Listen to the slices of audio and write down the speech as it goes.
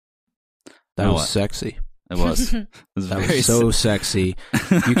That was sexy. It was. It was That very was so sexy.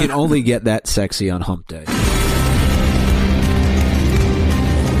 You can only get that sexy on Hump Day.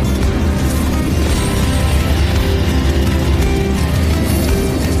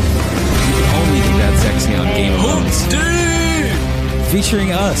 Game of Thrones.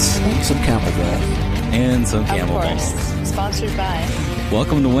 Featuring us. And some camel balls. And some camel Of course. balls. Sponsored by.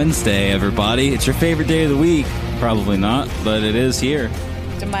 Welcome to Wednesday, everybody. It's your favorite day of the week. Probably not, but it is here.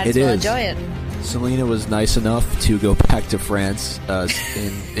 You might as well enjoy it. Selena was nice enough to go back to France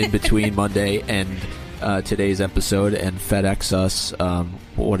in between Monday and today's episode and FedEx us.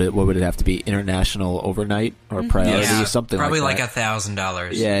 What would it have to be? International overnight or priority, something probably like that.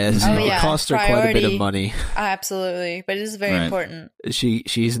 $1,000. Yeah, it cost her quite a bit of money. Absolutely, but it is very important.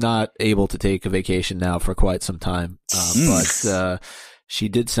 She's not able to take a vacation now for quite some time, but she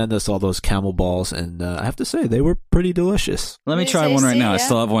did send us all those camel balls, and I have to say they were pretty delicious. Let me try one right now. I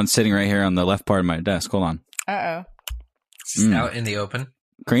still have one sitting right here on the left part of my desk. Hold on. Out in the open.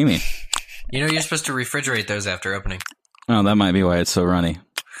 Creamy. You know, you're supposed to refrigerate those after opening. Oh, that might be why it's so runny.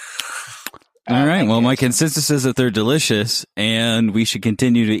 All right. Well, my consensus is that they're delicious, and we should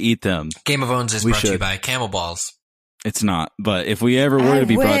continue to eat them. Game of Owns is brought to you by Camel Balls. It's not, but if we ever were to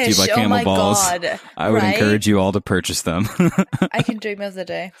be brought to you by Camel Balls, I would encourage you all to purchase them. I can dream of the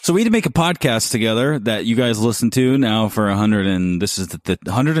day. So we had to make a podcast together that you guys listen to now for 100, and this is the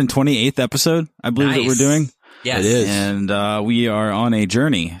 128th episode, I believe, that we're doing. Yes. It is. And we are on a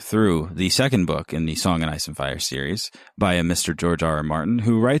journey through the second book in the Song and Ice and Fire series by a Mr. George R. R. Martin,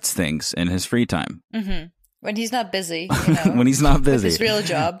 who writes things in his free time. Mm-hmm. When he's not busy. You know, when he's not busy. With his real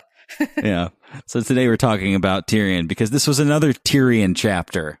job. Yeah. So today we're talking about Tyrion because this was another Tyrion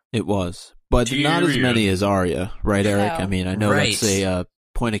chapter. It was. But not as many as Arya, right, Eric? No. I mean, I know that's a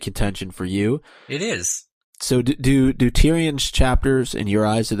point of contention for you. It is. So do Tyrion's chapters, in your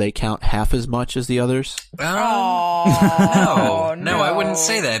eyes, do they count half as much as the others? No, I wouldn't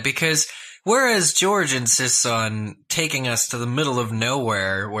say that, because whereas George insists on taking us to the middle of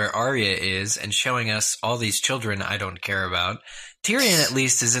nowhere where Arya is and showing us all these children I don't care about, Tyrion at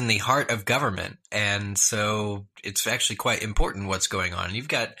least is in the heart of government, and so it's actually quite important what's going on. You've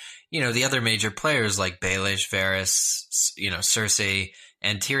got, the other major players like Baelish, Varys, Cersei,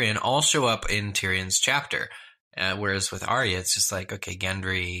 and Tyrion all show up in Tyrion's chapter. Whereas with Arya, it's just like, okay,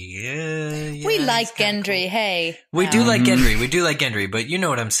 Gendry. We like Gendry, cool. hey. We do like Gendry. We do like Gendry, but you know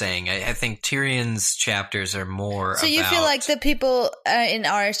what I'm saying. I think Tyrion's chapters are more So you feel like the people in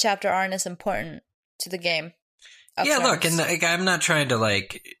Arya's chapter aren't as important to the game? Yeah, look, and I'm not trying to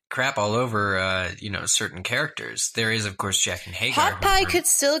crap all over, certain characters. There is, of course, Jack and Hagar. Hot Pie could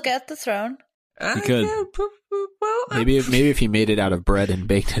still get the throne. He could. Yeah, well, maybe if he made it out of bread and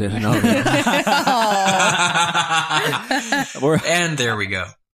baked it in an oven. And there we go.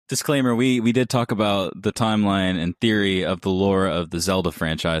 Disclaimer, we did talk about the timeline and theory of the lore of the Zelda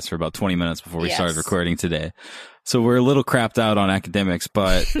franchise for about 20 minutes before we started recording today. So we're a little crapped out on academics,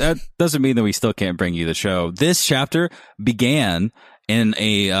 but that doesn't mean that we still can't bring you the show. This chapter began in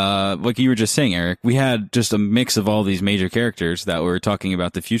a, like you were just saying, Eric, we had just a mix of all these major characters that were talking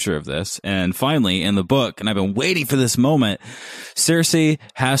about the future of this. And finally, in the book, and I've been waiting for this moment, Cersei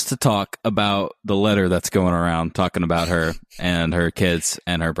has to talk about the letter that's going around talking about her and her kids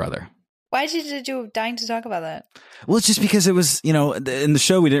and her brother. Why did you dying to talk about that? Well, it's just because it was, in the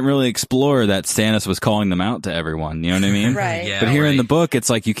show, we didn't really explore that Stannis was calling them out to everyone. You know what I mean? Right. Yeah, but here in the book, it's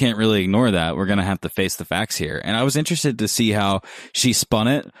like you can't really ignore that. We're going to have to face the facts here. And I was interested to see how she spun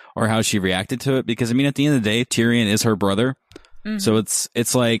it or how she reacted to it. Because, at the end of the day, Tyrion is her brother. Mm-hmm. So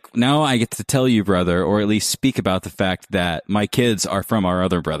it's like, now I get to tell you, brother, or at least speak about the fact that my kids are from our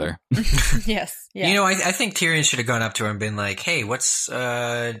other brother. Yes. Yeah. I think Tyrion should have gone up to her and been like, hey, what's,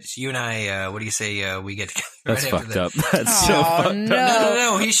 you and I, what do you say, we get together? That's right fucked up. That's so fucked up.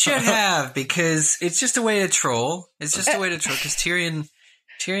 No, he should have, because it's just a way to troll. It's just a way to troll, because Tyrion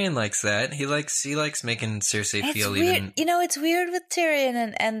likes that. He likes making Cersei feel weird. It's weird with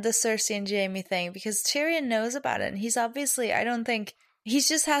Tyrion and the Cersei and Jaime thing, because Tyrion knows about it, and he's obviously, I don't think, he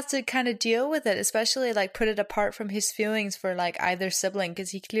just has to kind of deal with it, especially put it apart from his feelings for either sibling, because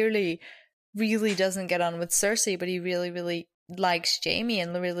he clearly really doesn't get on with Cersei, but he really, really likes Jaime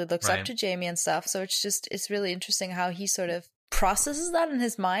and really looks up to Jaime and stuff. So it's really interesting how he sort of processes that in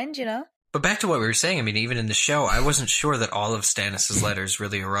his mind, But back to what we were saying, even in the show, I wasn't sure that all of Stannis' letters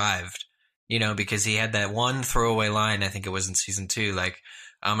really arrived, because he had that one throwaway line, I think it was in season 2,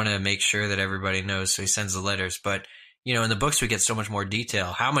 I'm going to make sure that everybody knows, so he sends the letters. But, in the books we get so much more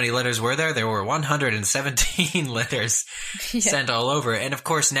detail. How many letters were there? There were 117 letters sent all over. And of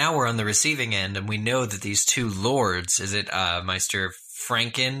course, now we're on the receiving end, and we know that these two lords, is it Maester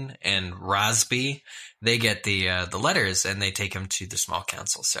Franken and Rosby, they get the letters and they take him to the small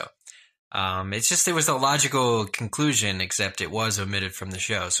council. So it's just, it was a logical conclusion, except it was omitted from the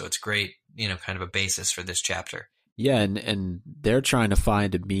show. So it's great, kind of a basis for this chapter. Yeah, and they're trying to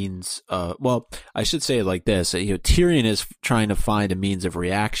find a means. Well, I should say it like this: Tyrion is trying to find a means of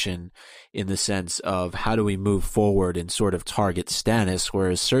reaction, in the sense of how do we move forward and sort of target Stannis,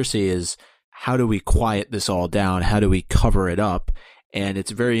 whereas Cersei is how do we quiet this all down? How do we cover it up? And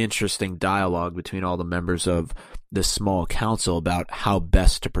it's very interesting dialogue between all the members of the small council about how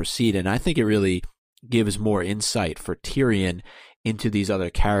best to proceed. And I think it really gives more insight for Tyrion into these other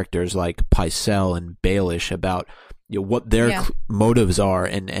characters like Pycelle and Baelish about what their motives are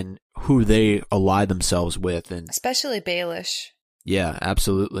and who they ally themselves with, and especially Baelish. Yeah,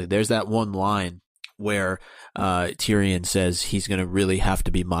 absolutely. There's that one line where Tyrion says he's going to really have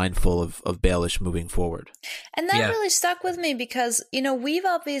to be mindful of Baelish moving forward. And that really stuck with me because, we've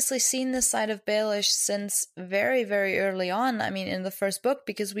obviously seen this side of Baelish since very, very early on. I mean, in the first book,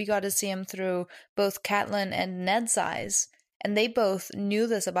 because we got to see him through both Catelyn and Ned's eyes. And they both knew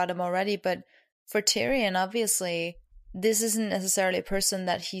this about him already. But for Tyrion, obviously, this isn't necessarily a person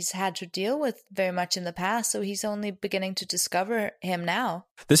that he's had to deal with very much in the past. So he's only beginning to discover him now.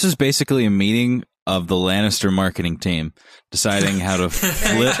 This is basically a meeting of the Lannister marketing team deciding how to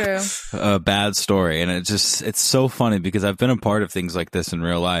flip a bad story. And it's so funny because I've been a part of things like this in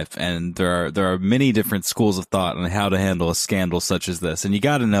real life. And there are many different schools of thought on how to handle a scandal such as this. And you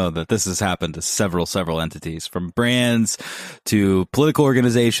got to know that this has happened to several entities, from brands to political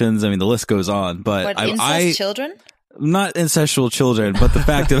organizations. I mean, the list goes on, but incest children? Not incestual children, but the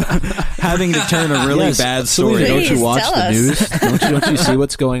fact of having to turn a really bad story. Don't you watch the news? Don't you see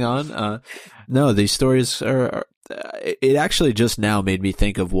what's going on? No, these stories are. It actually just now made me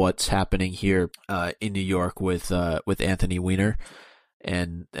think of what's happening here in New York with Anthony Weiner,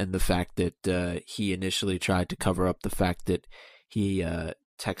 and the fact that he initially tried to cover up the fact that he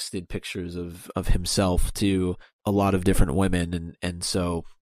texted pictures of himself to a lot of different women, and so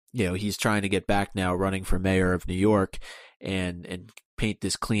he's trying to get back now, running for mayor of New York, and paint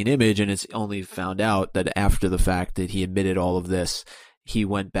this clean image, and it's only found out that after the fact that he admitted all of this, he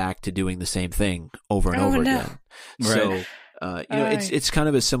went back to doing the same thing over and over again. Right. So, it's kind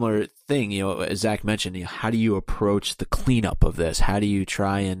of a similar thing, as Zach mentioned, how do you approach the cleanup of this? How do you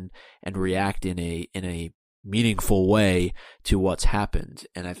try and react in a meaningful way to what's happened?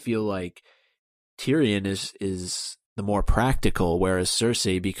 And I feel like Tyrion is the more practical, whereas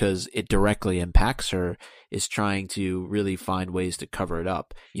Cersei, because it directly impacts her, is trying to really find ways to cover it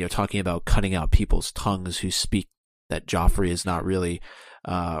up. Talking about cutting out people's tongues who speak that Joffrey is not really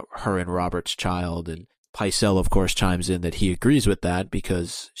her and Robert's child. And Pycelle, of course, chimes in that he agrees with that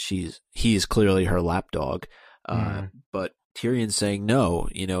because he is clearly her lapdog. But Tyrion's saying, no,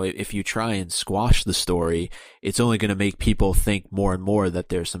 if you try and squash the story, it's only going to make people think more and more that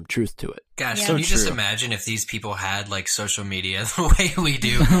there's some truth to it. Gosh, can you just imagine if these people had like social media the way we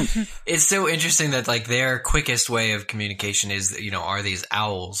do? It's so interesting that like their quickest way of communication is, are these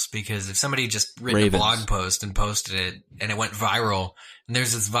owls? Because if somebody just written a blog post and posted it and it went viral, and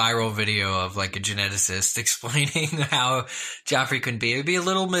there's this viral video of like a geneticist explaining how Joffrey couldn't be, it would be a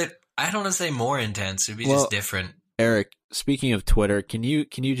little bit, I don't want to say more intense, it would be just different. Eric, speaking of Twitter, can you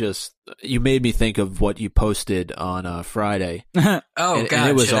just, you made me think of what you posted on Friday. And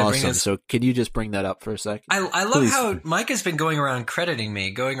it was awesome. So can you just bring that up for a second? I love how Mike has been going around crediting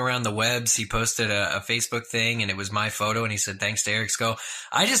me, going around the webs. He posted a Facebook thing and it was my photo and he said, thanks to Eric Skull.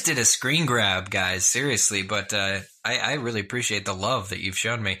 I just did a screen grab, guys, seriously, but I really appreciate the love that you've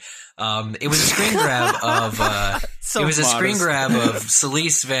shown me. It was a screen grab of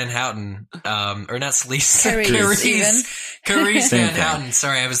Selyse Van Houten, or not Selyse, Carice Van Houten.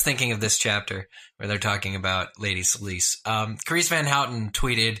 Sorry, I was thinking of this chapter where they're talking about Lady Selyse. Carice Van Houten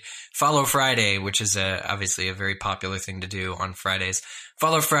tweeted, "Follow Friday," which is obviously a very popular thing to do on Fridays.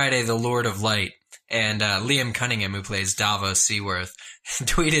 "Follow Friday, the Lord of Light." And Liam Cunningham, who plays Davos Seaworth,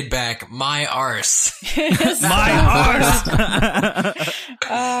 tweeted back, "My arse." My arse!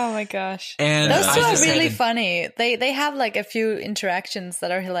 Oh my gosh. And those two are really funny. They have like a few interactions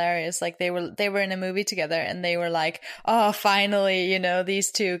that are hilarious. Like they were in a movie together and they were like, oh, finally,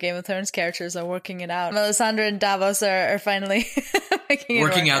 these two Game of Thrones characters are working it out. Melisandre and Davos are finally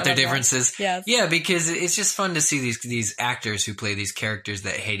working out their differences. Yes. Yeah, because it's just fun to see these actors who play these characters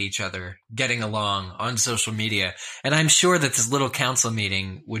that hate each other getting along on social media. And I'm sure that this little council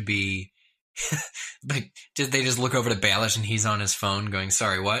meeting would be like, did they just look over to Baelish and he's on his phone going,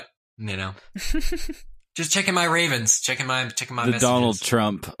 sorry, what? Just checking my Ravens, checking my the messages. Donald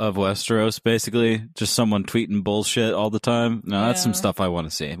Trump of Westeros, basically. Just someone tweeting bullshit all the time. No, that's some stuff I want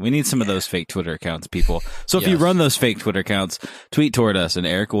to see. We need some of those fake Twitter accounts, people. So if you run those fake Twitter accounts, tweet toward us, and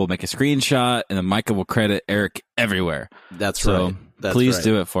Erica will make a screenshot, and then Micah will credit Eric everywhere. That's so right. That's please right.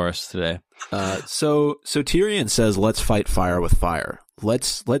 do it for us today. So Tyrion says, "Let's fight fire with fire.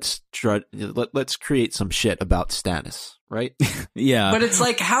 Let's create some shit about Stannis." Right? Yeah. But it's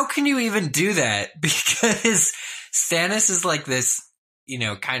like, how can you even do that? Because Stannis is like this,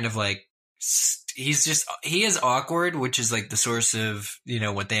 kind of like, he is awkward, which is like the source of,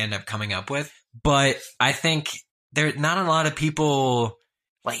 what they end up coming up with. But I think there not a lot of people,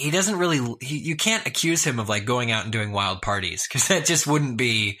 like, he doesn't really, you can't accuse him of like going out and doing wild parties, because that just wouldn't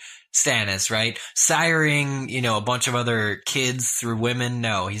be Stannis, right? Siring, a bunch of other kids through women.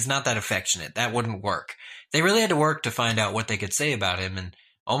 No, he's not that affectionate. That wouldn't work. They really had to work to find out what they could say about him, and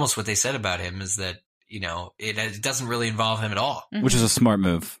almost what they said about him is that, it doesn't really involve him at all. Mm-hmm. Which is a smart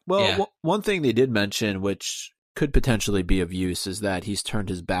move. Well, one thing they did mention, which could potentially be of use, is that he's turned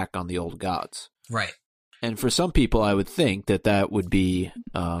his back on the old gods. Right. And for some people, I would think that would be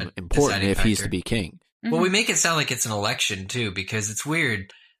important if he's to be king. Mm-hmm. Well, we make it sound like it's an election, too, because it's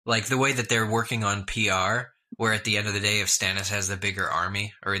weird, like the way that they're working on PR, where at the end of the day, if Stannis has the bigger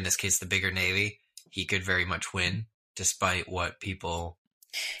army, or in this case, the bigger navy, he could very much win, despite what people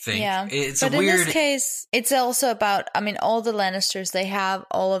think. Yeah, it's but a weird. In this case, it's also about, all the Lannisters, they have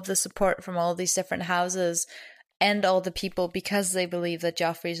all of the support from all these different houses and all the people because they believe that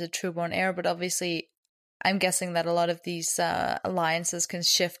Joffrey is a true-born heir. But obviously, I'm guessing that a lot of these alliances can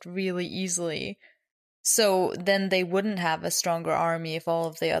shift really easily. So then they wouldn't have a stronger army if all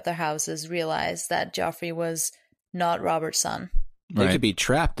of the other houses realized that Joffrey was not Robert's son. They could be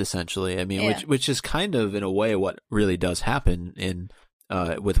trapped, essentially. I mean, which is kind of, in a way, what really does happen in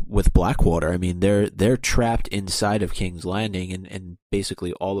with Blackwater. I mean, they're trapped inside of King's Landing, and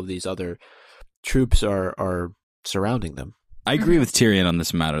basically all of these other troops are surrounding them. I agree with Tyrion on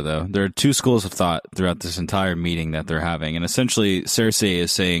this matter, though. There are two schools of thought throughout this entire meeting that they're having, and essentially Cersei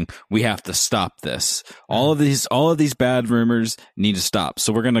is saying we have to stop this. All of these bad rumors need to stop.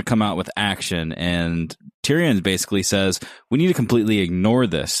 So we're going to come out with action. And Tyrion basically says we need to completely ignore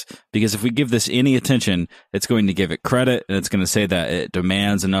this, because if we give this any attention, it's going to give it credit, and it's going to say that it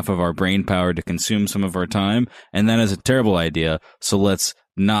demands enough of our brain power to consume some of our time, and that is a terrible idea. So let's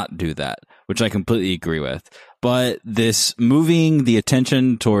not do that, which I completely agree with. But this moving the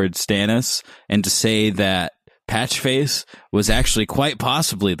attention towards Stannis and to say that Patchface was actually quite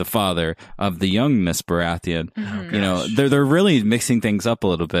possibly the father of the young Miss Baratheon, they're really mixing things up a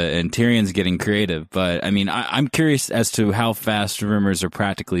little bit, and Tyrion's getting creative. But I mean, I'm curious as to how fast rumors are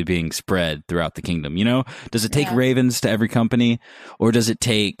practically being spread throughout the kingdom. Does it take ravens to every company, or does it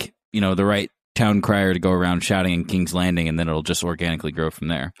take, the right town crier to go around shouting in King's Landing, and then it'll just organically grow from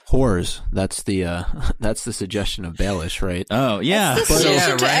there? Whores. That's the suggestion of Baelish, right? Oh yeah, it's the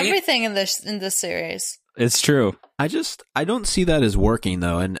solution to right? everything in this series. It's true. I don't see that as working,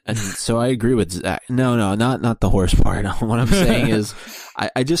 though, and so I agree with Zach. No, not the horse part. What I'm saying is,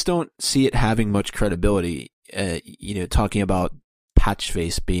 I just don't see it having much credibility. Talking about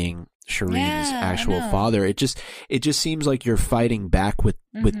Patchface being Shireen's actual father, it just seems like you're fighting back with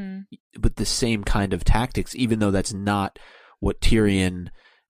the same kind of tactics, even though that's not what Tyrion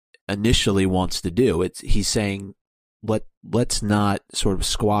initially wants to do. He's saying let's not sort of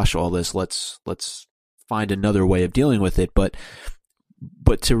squash all this. Let's find another way of dealing with it. But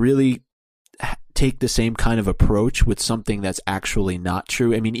to really take the same kind of approach with something that's actually not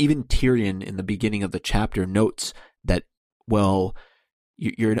true. I mean, even Tyrion in the beginning of the chapter notes that, well,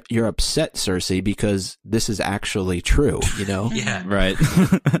 you're upset, Cersei, because this is actually true, Yeah. Right.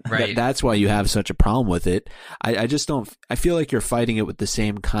 Right. That's why you have such a problem with it. I just don't. I feel like you're fighting it with the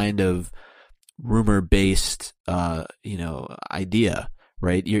same kind of rumor-based, idea,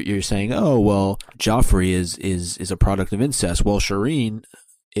 right? You're saying, oh well, Joffrey is a product of incest. Well, Shireen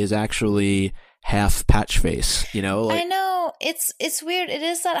is actually half Patchface. I know it's weird. It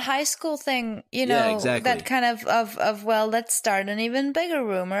is that high school thing, Yeah, exactly. that kind of well, let's start an even bigger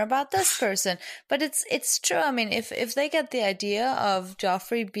rumor about this person. But it's true. I mean, if they get the idea of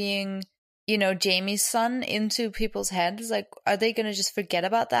Joffrey being, Jaime's son into people's heads, like, are they going to just forget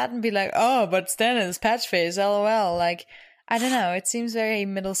about that and be like, oh, but Stannis, Patchface, LOL, like. I don't know. It seems very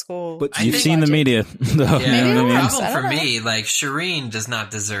middle school. But you've seen the media, though. Yeah, Maybe the it problem works. for me, like, Shireen does not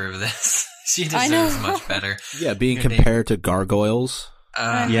deserve this. She deserves much better. Yeah, being compared to gargoyles.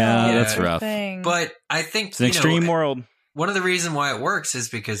 Yeah, that's rough. But I think It's an extreme world. One of the reasons why it works is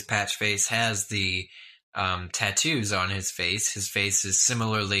because Patchface has the tattoos on his face. His face is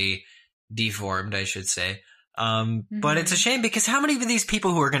similarly deformed, I should say. But it's a shame because how many of these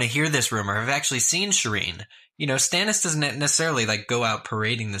people who are going to hear this rumor have actually seen Shireen? You know, Stannis doesn't necessarily like go out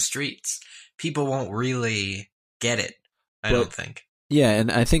parading the streets. People won't really get it, I don't think. Yeah,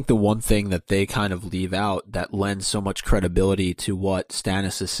 and I think the one thing that they kind of leave out that lends so much credibility to what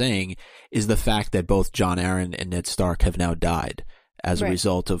Stannis is saying is the fact that both Jon Arryn and Ned Stark have now died as a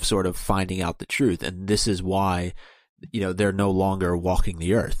result of sort of finding out the truth. And this is why, you know, they're no longer walking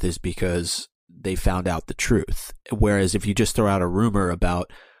the earth, is because they found out the truth. Whereas if you just throw out a rumor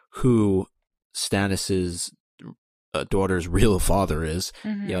about who Stannis's daughter's real father is,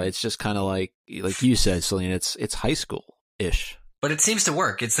 you know, it's just kind of like you said, Celine, it's high school-ish. But it seems to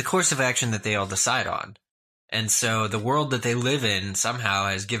work. It's the course of action that they all decide on. And so the world that they live in somehow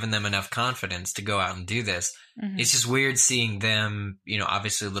has given them enough confidence to go out and do this. It's just weird seeing them, you know,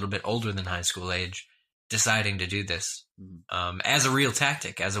 obviously a little bit older than high school age, deciding to do this as a real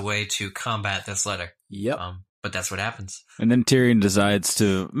tactic, as a way to combat this letter. Yep. But that's what happens. And then Tyrion decides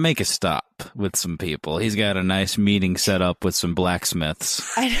to make a stop with some people. He's got a nice meeting set up with some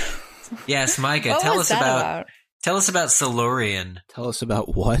blacksmiths. I know. Yes, Micah, tell us about Silurian. Tell us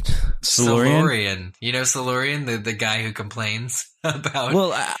about what? Silurian. You know Silurian, the guy who complains about...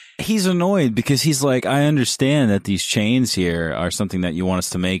 Well, he's annoyed because he's like, I understand that these chains here are something that you want us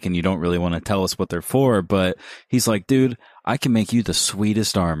to make and you don't really want to tell us what they're for, but he's like, dude, I can make you the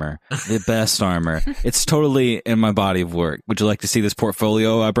sweetest armor, the best armor. It's totally in my body of work. Would you like to see this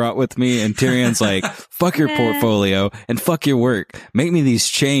portfolio I brought with me? And Tyrion's like, fuck your portfolio and fuck your work. Make me these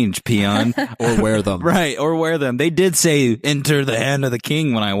chains, peon. Or wear them. Right, or wear them. They did say, enter the hand of the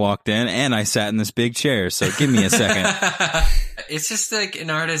king when I walked in, and I sat in this big chair, so give me a second. It's just like an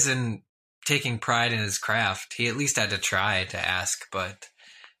artisan taking pride in his craft. He at least had to try to ask, but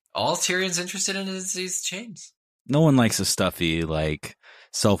all Tyrion's interested in is these chains. No one likes a stuffy, like,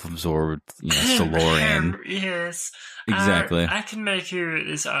 self-absorbed, you know, Silurian. Yes. Exactly. I can make you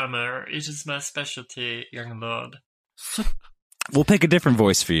this armor. It is my specialty, young lord. We'll pick a different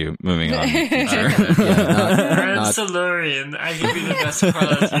voice for you, moving on. I'm Silurian. I give you the best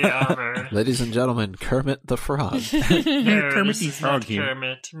quality armor. Ladies and gentlemen, Kermit the Frog. No, Kermit this the is Frog not here.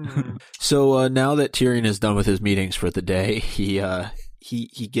 Kermit. So now that Tyrion is done with his meetings for the day, he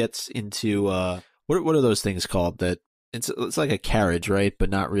gets into what are those things called? That it's like a carriage, right? But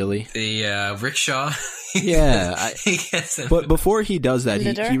not really. The rickshaw. Yeah, but before he does that,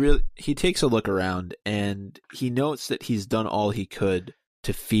 Litter? he takes a look around and he notes that he's done all he could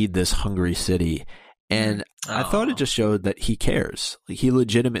to feed this hungry city, and I thought it just showed that he cares. Like, he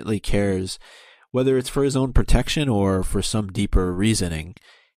legitimately cares, whether it's for his own protection or for some deeper reasoning.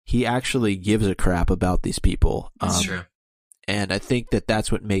 He actually gives a crap about these people. That's true. And I think that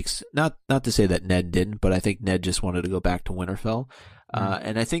that's what makes, not to say that Ned didn't, but I think Ned just wanted to go back to Winterfell.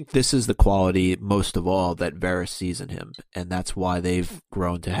 And I think this is the quality, most of all, that Varys sees in him. And that's why they've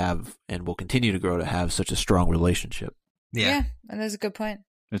grown to have, and will continue to grow to have, such a strong relationship. Yeah, and that's a good point.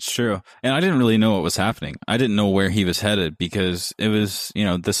 It's true. And I didn't really know what was happening. I didn't know where he was headed because it was, you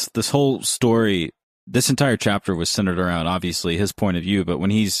know, this whole story, this entire chapter was centered around, obviously, his point of view. But when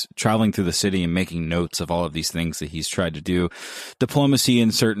he's traveling through the city and making notes of all of these things that he's tried to do, diplomacy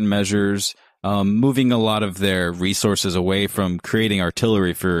in certain measures, moving a lot of their resources away from creating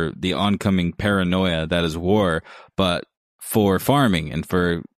artillery for the oncoming paranoia that is war, but for farming and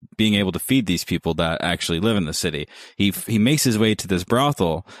for being able to feed these people that actually live in the city. He makes his way to this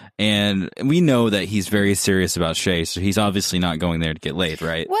brothel, and we know that he's very serious about Shae, so he's obviously not going there to get laid,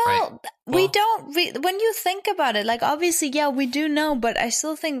 right? Well, we don't, when you think about it, like, obviously, yeah, we do know, but I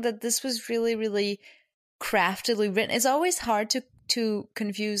still think that this was really, really craftily written. It's always hard to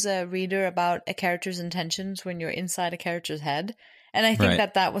confuse a reader about a character's intentions when you're inside a character's head. And I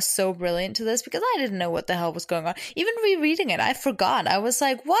think that was so brilliant to this, because I didn't know what the hell was going on. Even rereading it, I forgot. I was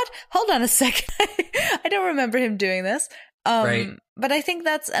like, what? Hold on a second. I don't remember him doing this. But I think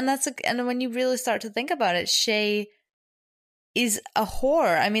and when you really start to think about it, Shae is a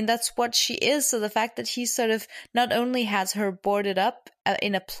whore. I mean, that's what she is. So the fact that he sort of not only has her boarded up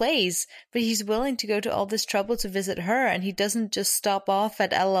in a place, but he's willing to go to all this trouble to visit her, and he doesn't just stop off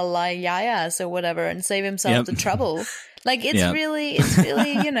at Elalayayas or whatever and save himself the trouble. Like, it's really,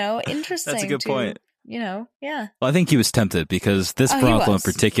 you know, interesting. That's a good point. You know, yeah. Well, I think he was tempted because this brothel in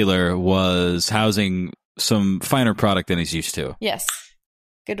particular was housing some finer product than he's used to. Yes.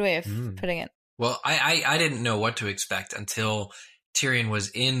 Good way of putting it. Well, I didn't know what to expect until Tyrion was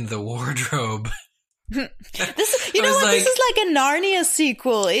in the wardrobe This, you know what? This is like a Narnia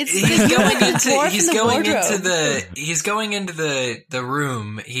sequel. He's going into the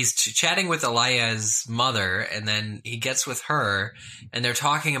room. He's chatting with Elia's mother, and then he gets with her, and they're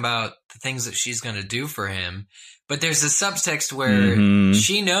talking about the things that she's going to do for him. But there's a subtext where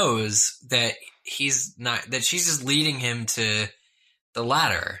she knows that she's just leading him to the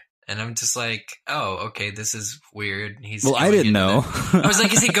ladder. And I'm just like, oh, okay, this is weird. I didn't know. I was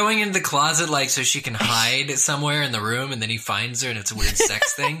like, is he going into the closet like so she can hide somewhere in the room, and then he finds her and it's a weird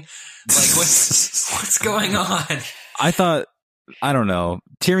sex thing? Like, what's going on? I don't know.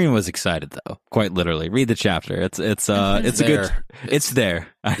 Tyrion was excited though, quite literally. Read the chapter. It's there.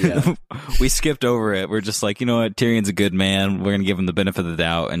 Yeah. We skipped over it. We're just like, you know what? Tyrion's a good man. We're gonna give him the benefit of the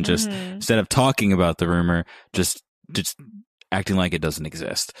doubt, and just instead of talking about the rumor, just acting like it doesn't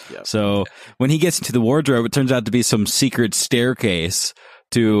exist. Yep. So when he gets into the wardrobe, it turns out to be some secret staircase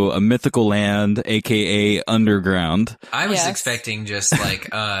to a mythical land, aka underground. I was expecting just like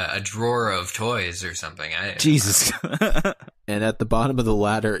a drawer of toys or something. Jesus. And at the bottom of the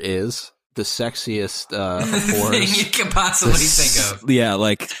ladder is the sexiest thing you can possibly think of. Yeah,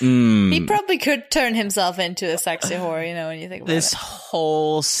 like he probably could turn himself into a sexy whore, you know, when you think about this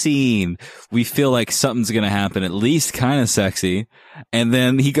whole scene. We feel like something's gonna happen, at least kind of sexy, and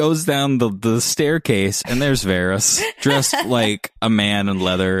then he goes down the staircase, and there's Varys dressed like a man in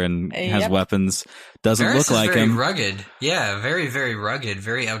leather and has weapons. Doesn't Varys look like very him. Rugged, yeah, very very rugged,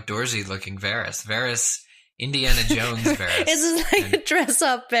 very outdoorsy looking Varys. Indiana Jones Varys. It's like a dress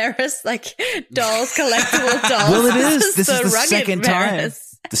up Varys, like dolls, collectible dolls. Well, it is. This is the rugged second time. Varys.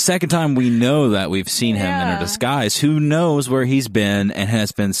 The second time we know that we've seen him in a disguise. Who knows where he's been and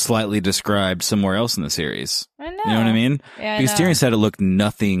has been slightly described somewhere else in the series? I know. You know what I mean? Yeah, because Tyrion said it looked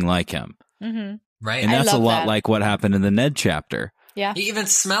nothing like him. Mm-hmm. Right. And that's a lot like what happened in the Ned chapter. Yeah. He even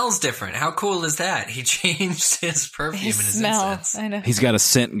smells different. How cool is that? He changed his perfume and his incense. I know. He's got a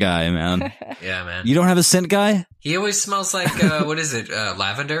scent guy, man. Yeah, man. You don't have a scent guy? He always smells like, what is it?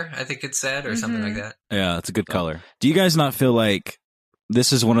 Lavender, I think it said, or something like that. Yeah, it's a good color. Do you guys not feel like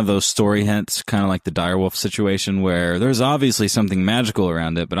this is one of those story hints, kind of like the direwolf situation, where there's obviously something magical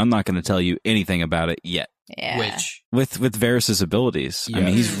around it, but I'm not going to tell you anything about it yet? Yeah. Which? With Varys' abilities. Yes. I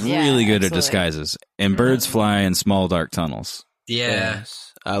mean, he's really good at absolutely. disguises. And birds fly in small, dark tunnels. Yeah.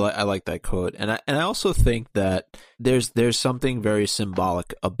 Yes. I like that quote, and I also think that there's something very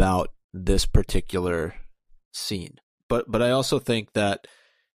symbolic about this particular scene, but I also think that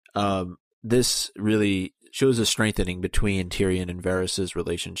this really shows a strengthening between Tyrion and Varys'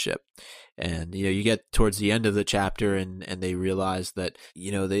 relationship, and you get towards the end of the chapter, and they realize that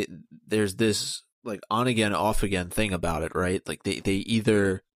there's this like on again off again thing about it, right? Like they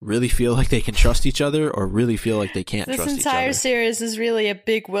either really feel like they can trust each other or really feel like they can't trust each other. This entire series is really a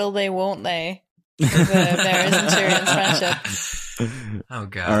big will they won't they for the Varys and Tyrion's friendship. Oh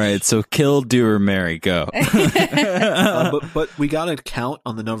god. All right, so kill, do, or marry, go. But we got to count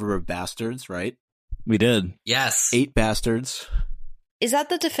on the number of bastards, right? We did. Yes. 8 bastards. Is that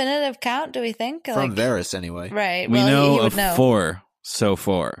the definitive count, do we think? From Varys, anyway. Right. We well, know he would of know. 4 so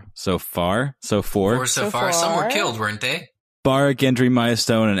far. So far? So 4? 4 so far. Some were killed, weren't they? Barack, Gendry, Maya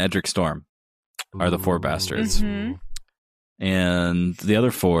Stone, and Edric Storm are the 4 bastards. Mhm. And the other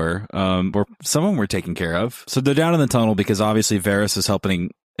 4, some of them were taken care of. So they're down in the tunnel because obviously Varys is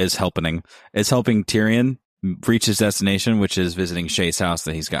helping Tyrion reach his destination, which is visiting Shay's house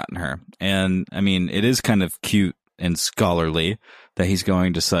that he's gotten her. And I mean, it is kind of cute and scholarly that he's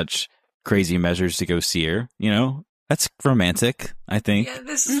going to such crazy measures to go see her. You know, that's romantic, I think. Yeah,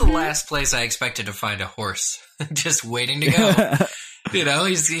 this is the last place I expected to find a horse just waiting to go.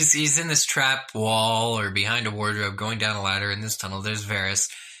 He's in this trap wall or behind a wardrobe going down a ladder in this tunnel. There's Varys,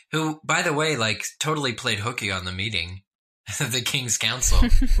 who, by the way, like totally played hooky on the meeting. The King's Council.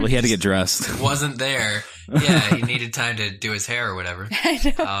 Well, he had to get dressed. Wasn't there. Yeah, he needed time to do his hair or whatever.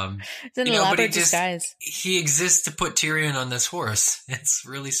 I know. It's an elaborate disguise. He exists to put Tyrion on this horse. It's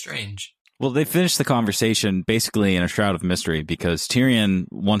really strange. Well, they finished the conversation basically in a shroud of mystery because Tyrion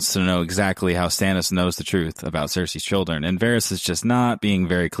wants to know exactly how Stannis knows the truth about Cersei's children, and Varys is just not being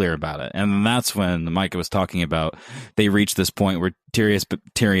very clear about it. And that's when Micah was talking about they reached this point where Tyrion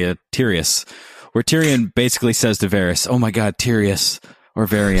basically says to Varys, "Oh my God, Tyrius or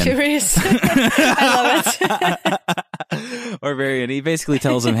Varian." Curious. I love it. Or Varian. He basically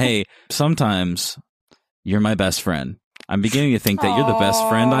tells him, "Hey, sometimes you're my best friend. I'm beginning to think that you're the best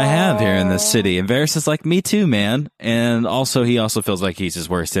friend I have here in this city." And Varys is like, "Me too, man." And he also feels like he's his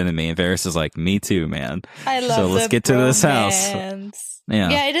worst enemy. And Varys is like, "Me too, man." I love So let's get to this house.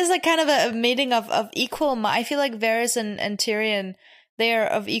 Yeah, it is like kind of a meeting of equal. I feel like Varys and Tyrion, they're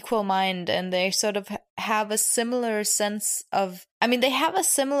of equal mind, and they sort of have a similar sense of, I mean, they have a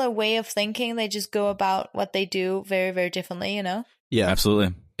similar way of thinking. They just go about what they do very, very differently, you know? Yeah,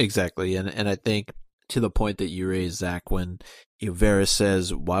 absolutely. Exactly. And I think to the point that you raised, Zach, when Varys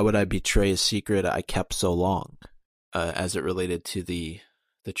says, why would I betray a secret I kept so long, as it related to the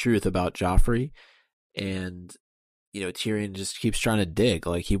truth about Joffrey. And, Tyrion just keeps trying to dig.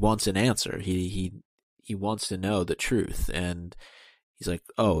 Like, he wants an answer. He wants to know the truth. And he's like,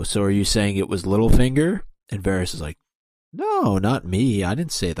 oh, so are you saying it was Littlefinger? And Varys is like, no, not me. I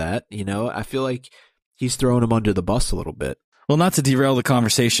didn't say that. I feel like he's throwing him under the bus a little bit. Well, not to derail the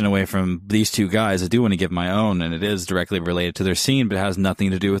conversation away from these two guys, I do want to give my own, and it is directly related to their scene, but it has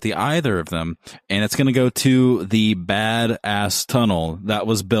nothing to do with either of them. And it's going to go to the badass tunnel that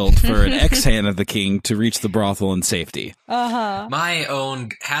was built for an ex-hand of the king to reach the brothel in safety. Uh-huh. My own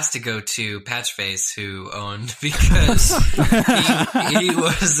has to go to Patchface, who owned, because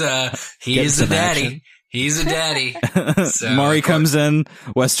he is a daddy. Action. He's a daddy. So, Mari comes in,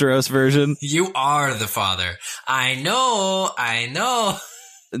 Westeros version. You are the father. I know.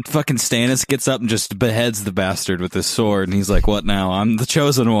 And fucking Stannis gets up and just beheads the bastard with his sword, and he's like, what now? I'm the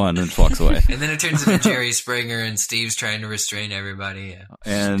chosen one, and walks away. And then it turns into Jerry Springer, and Steve's trying to restrain everybody. Yeah.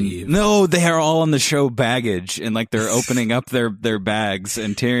 And no, they are all on the show baggage, and like they're opening up their bags,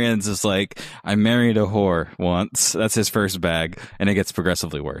 and Tyrion's just like, I married a whore once. That's his first bag, and it gets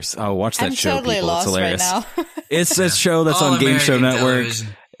progressively worse. Oh, watch that show, totally people. It's hilarious. Right now. It's a show that's all on Game Show American Network. television.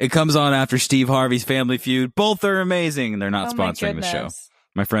 It comes on after Steve Harvey's Family Feud. Both are amazing, and they're not sponsoring the show.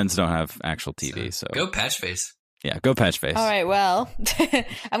 My friends don't have actual TV, so go Patchface. Yeah, go Patchface. All right, well,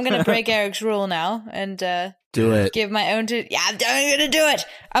 I'm gonna break Eric's rule now and do it. Give my own to. Yeah, I'm gonna do it.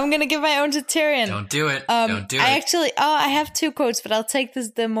 I'm gonna give my own to Tyrion. Don't do it. Don't do it. I actually, I have two quotes, but I'll take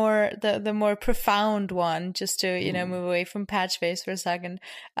this the more profound one, just to move away from Patchface for a second.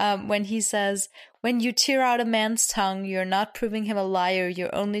 When he says, "When you tear out a man's tongue, you're not proving him a liar.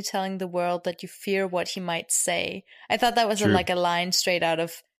 You're only telling the world that you fear what he might say." I thought that was a line straight out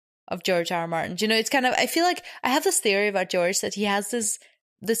of George R. R. Martin. It's kind of, I feel like I have this theory about George that he has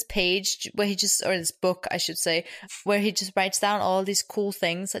this page where or this book, I should say, where he just writes down all these cool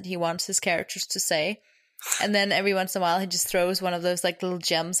things that he wants his characters to say. And then every once in a while, he just throws one of those like little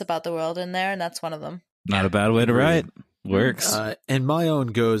gems about the world in there. And that's one of them. Not a bad way to write. Works. And my own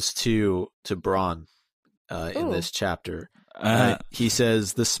goes to Bronn in this chapter. He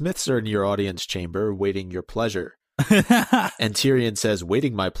says, the Smiths are in your audience chamber waiting your pleasure. And Tyrion says,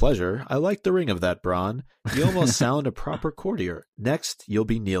 waiting my pleasure. I like the ring of that, Bronn. You almost sound a proper courtier. Next, you'll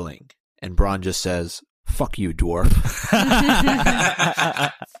be kneeling. And Bronn just says, fuck you, dwarf.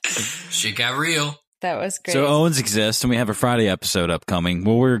 She got real. That was great. So Owens exists, and we have a Friday episode upcoming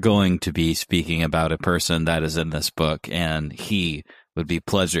where we're going to be speaking about a person that is in this book, and he would be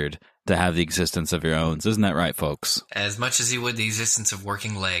pleasured to have the existence of your Owens. Isn't that right, folks? As much as he would the existence of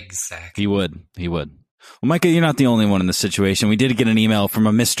working legs, Zach. He would. Well, Micah, you're not the only one in this situation. We did get an email from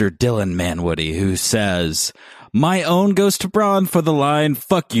a Mr. Dylan Manwoody who says, my own goes to Bronn for the line,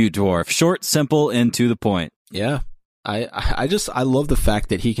 fuck you, dwarf. Short, simple, and to the point. Yeah. I love the fact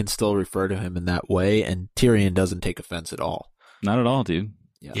that he can still refer to him in that way, and Tyrion doesn't take offense at all. Not at all, dude.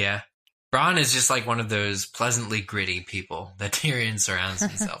 Yeah. Bronn is just like one of those pleasantly gritty people that Tyrion surrounds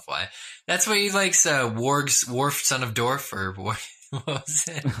himself by. That's why he likes Worf, son of Dorf, or what was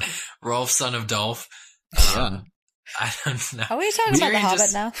it? Rolf, son of Dolph. I don't know. Are we talking about the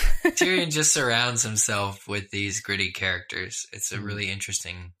Hobbit now? Tyrion just surrounds himself with these gritty characters. It's a really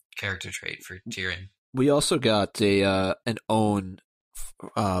interesting character trait for Tyrion. We also got an own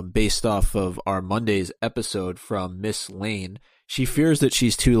based off of our Monday's episode from Miss Lane. She fears that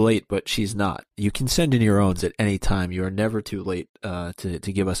she's too late, but she's not. You can send in your owns at any time. You are never too late to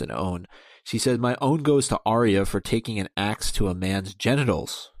give us an own. She said, my own goes to Arya for taking an axe to a man's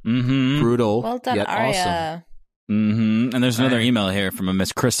genitals. Mm-hmm. Brutal, well done, yet Arya. awesome. Mm-hmm. And there's another email here from a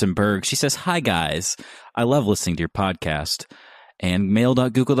Miss Kristen Berg. She says, hi, guys. I love listening to your podcast. And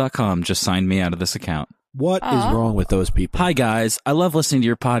mail.google.com just signed me out of this account. What is wrong with those people? Hi, guys. I love listening to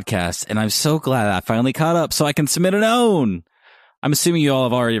your podcast, and I'm so glad I finally caught up so I can submit an own. I'm assuming you all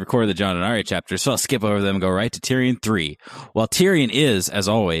have already recorded the Jon and Arya chapters, so I'll skip over them and go right to Tyrion 3. While Tyrion is, as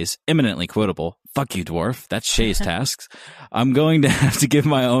always, eminently quotable, fuck you, dwarf, that's Shay's tasks, I'm going to have to give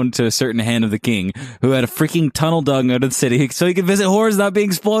my own to a certain hand of the king who had a freaking tunnel dug out of the city so he could visit whores not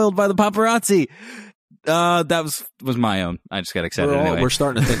being spoiled by the paparazzi. That was my own. I just got excited anyway. We're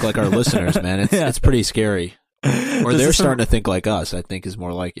starting to think like our listeners, man. It's pretty scary. Or they're starting to think like us, I think is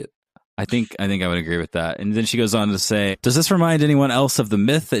more like it. I think I would agree with that. And then she goes on to say, does this remind anyone else of the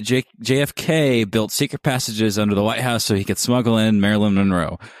myth that JFK built secret passages under the White House so he could smuggle in Marilyn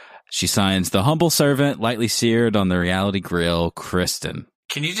Monroe? She signs, the humble servant, lightly seared on the reality grill, Kristen.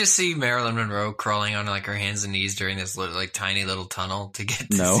 Can you just see Marilyn Monroe crawling on like her hands and knees during this tiny little tunnel to get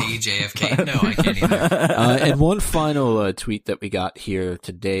to see JFK? No, I can't either. And one final tweet that we got here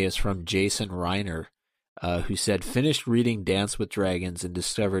today is from Jason Reiner, who said, finished reading Dance with Dragons and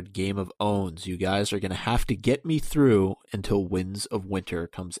discovered Game of Owns. You guys are going to have to get me through until Winds of Winter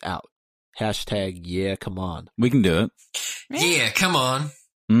comes out. Hashtag, yeah, come on. We can do it. Yeah, come on.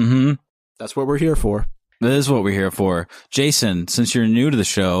 Mm-hmm. That's what we're here for. That is what we're here for. Jason, since you're new to the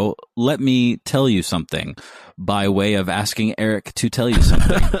show, let me tell you something by way of asking Eric to tell you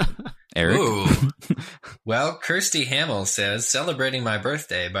something. Eric? Ooh. Well, Kirsty Hamill says, celebrating my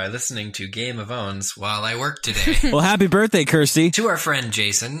birthday by listening to Game of Owns while I work today. Well, happy birthday, Kirsty. To our friend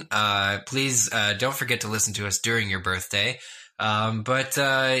Jason, please don't forget to listen to us during your birthday. But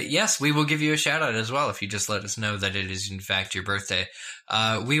yes, we will give you a shout out as well if you just let us know that it is in fact your birthday.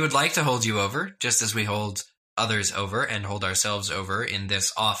 We would like to hold you over, just as we hold others over and hold ourselves over in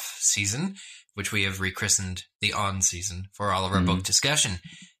this off season, which we have rechristened the on season for all of our book discussion.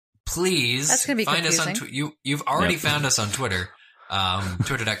 Please That's gonna be find confusing. us on you've already found us on Twitter,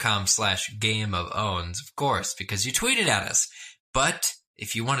 twitter.com/Game of Owns, of course, because you tweeted at us. But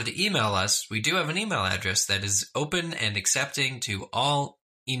if you wanted to email us, we do have an email address that is open and accepting to all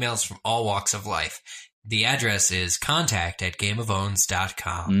emails from all walks of life. The address is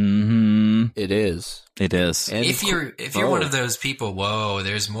contact@gameofowns.com. Mm-hmm. It is. It is. And If you're one of those people, whoa,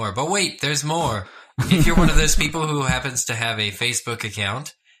 there's more. But wait, there's more. If you're one of those people who happens to have a Facebook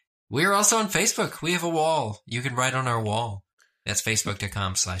account, we're also on Facebook. We have a wall. You can write on our wall. That's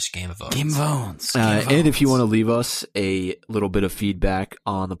facebook.com/Game of Owns. Game of Owns. And if you want to leave us a little bit of feedback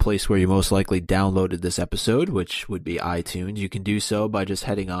on the place where you most likely downloaded this episode, which would be iTunes, you can do so by just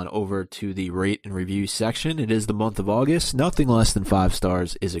heading on over to the rate and review section. It is the month of August. Nothing less than 5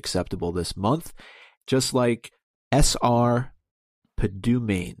 stars is acceptable this month. Just like S.R.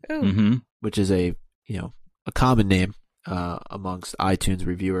 Padumain, which is a common name amongst iTunes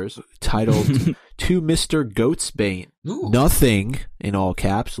reviewers, titled To Mr. Goatsbane. Ooh. Nothing, in all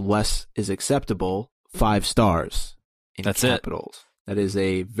caps, less is acceptable, 5 stars in That's capitals. That is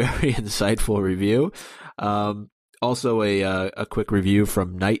a very insightful review. Also a quick review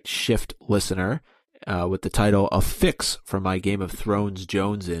from Night Shift Listener with the title, A Fix for My Game of Thrones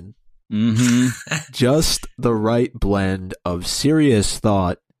Jonesin. Mm-hmm. Just the right blend of serious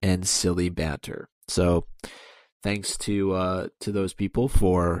thought and silly banter. So thanks to those people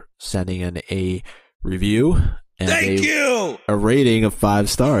for sending in a review and a rating of 5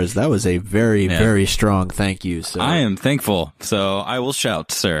 stars. That was a very, very strong thank you. So I am thankful. So I will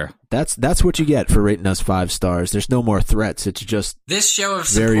shout, sir. That's what you get for rating us 5 stars. There's no more threats. It's just this show of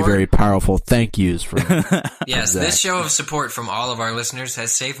support. Very, very powerful thank yous from yes, from this show of support from all of our listeners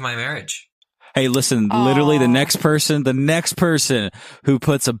has saved my marriage. Hey, listen, literally the next person who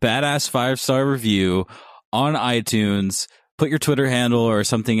puts a badass 5-star review on iTunes, put your Twitter handle or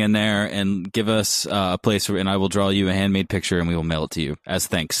something in there and give us a place where, and I will draw you a handmade picture and we will mail it to you as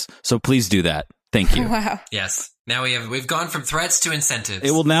thanks. So please do that. Thank you. Wow. Yes. Now we've gone from threats to incentives. It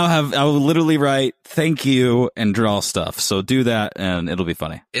will now I will literally write thank you and draw stuff. So do that and it'll be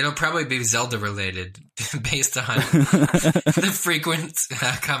funny. It'll probably be Zelda related based on the frequent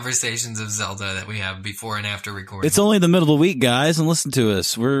conversations of Zelda that we have before and after recording. It's only the middle of the week, guys, and listen to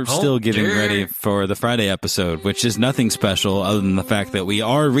us. We're still getting ready for the Friday episode, which is nothing special other than the fact that we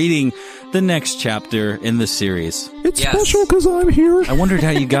are reading the next chapter in the series. It's special because I'm here. I wondered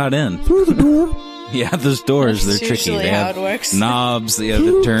how you got in. Through the door. Yeah, those doors, That's they're tricky. usually They how have it works. knobs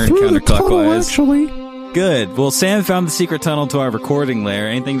that turn counterclockwise. Actually. Good. Well, Sam found the secret tunnel to our recording lair.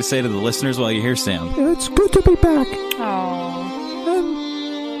 Anything to say to the listeners while you're here, Sam? It's good to be back. Aww.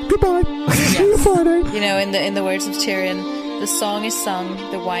 And goodbye. See you Friday. You know, in the words of Tyrion, the song is sung,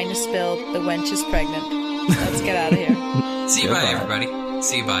 the wine is spilled, the wench is pregnant. Let's get out of here. See you bye, everybody.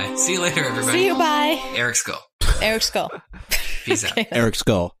 See you bye. See you later, everybody. See you bye. Eric Skull. Eric Skull. Peace out. Eric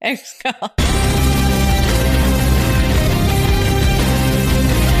Skull. Eric Skull.